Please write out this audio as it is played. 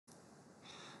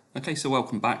Okay, so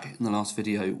welcome back. In the last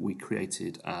video we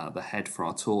created the head for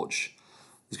our torch.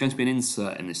 There's going to be an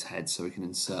insert in this head so we can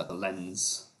insert the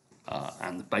lens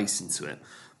and the base into it.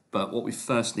 But what we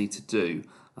first need to do,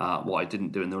 what I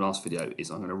didn't do in the last video, is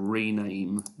I'm going to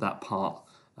rename that part.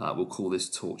 We'll call this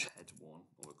torch head 1, or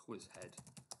we'll call this head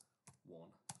 1.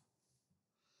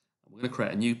 And we're going to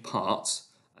create a new part.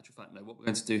 Actually, in fact, no, what we're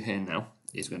going to do here now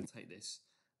is we're going to take this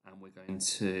and we're going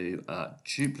to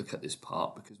duplicate this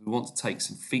part because we want to take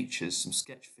some features, some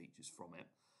sketch features from it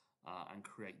and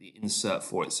create the insert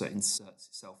for it so it inserts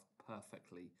itself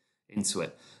perfectly into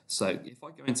it. So if I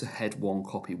go into head 1,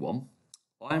 copy 1,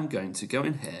 I'm going to go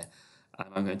in here and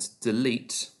I'm going to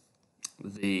delete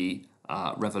the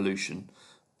revolution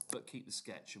but keep the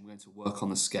sketch, and we're going to work on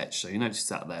the sketch. So you notice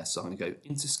that there. So I'm going to go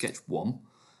into sketch 1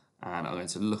 and I'm going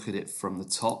to look at it from the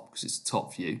top because it's the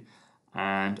top view,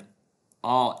 and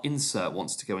our insert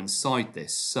wants to go inside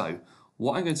this. So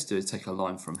what I'm going to do is take a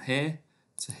line from here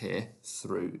to here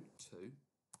through 2,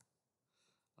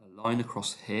 a line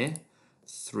across here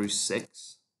through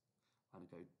 6, and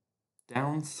go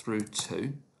down through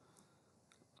 2,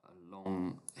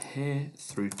 along here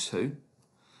through 2, and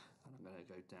I'm going to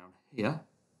go down here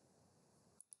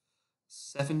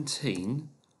 17.5.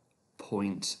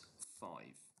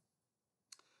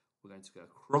 We're going to go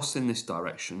across in this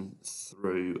direction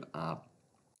through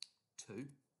 2. In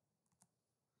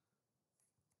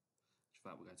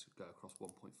fact, we're going to go across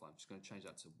 1.5. I'm just going to change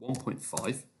that to 1.5.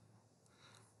 And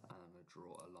I'm going to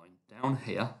draw a line down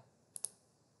here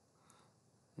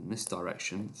in this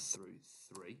direction through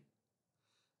 3.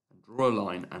 And draw a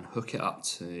line and hook it up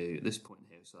to this point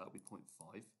here. So that'll be 0.5.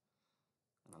 And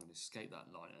I'm going to escape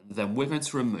that line. And then we're going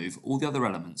to remove all the other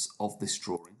elements of this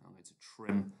drawing. I'm going to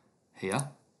trim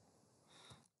here.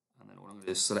 And then what I'm going to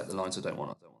do is select the lines I don't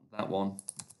want. I don't want that one.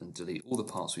 And delete all the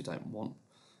parts we don't want.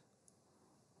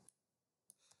 Just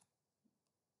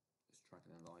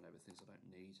dragging a line over things I don't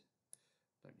need.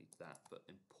 Don't need that. But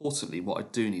importantly, what I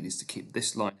do need is to keep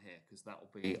this line here because that will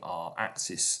be our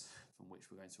axis from which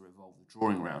we're going to revolve the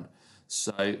drawing around.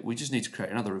 So we just need to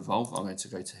create another revolve. I'm going to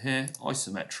go to here,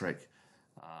 isometric,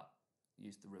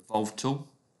 use the revolve tool.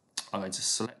 I'm going to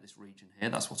select this region here.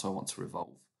 That's what I want to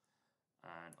revolve.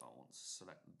 And I want to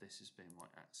select this as being my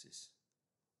axis.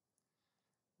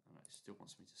 And it still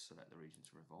wants me to select the region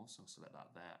to revolve, so I'll select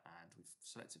that there, and we've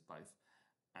selected both.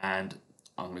 And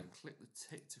I'm going to click the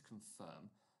tick to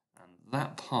confirm, and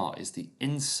that part is the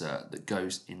insert that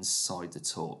goes inside the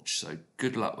torch. So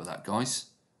good luck with that, guys.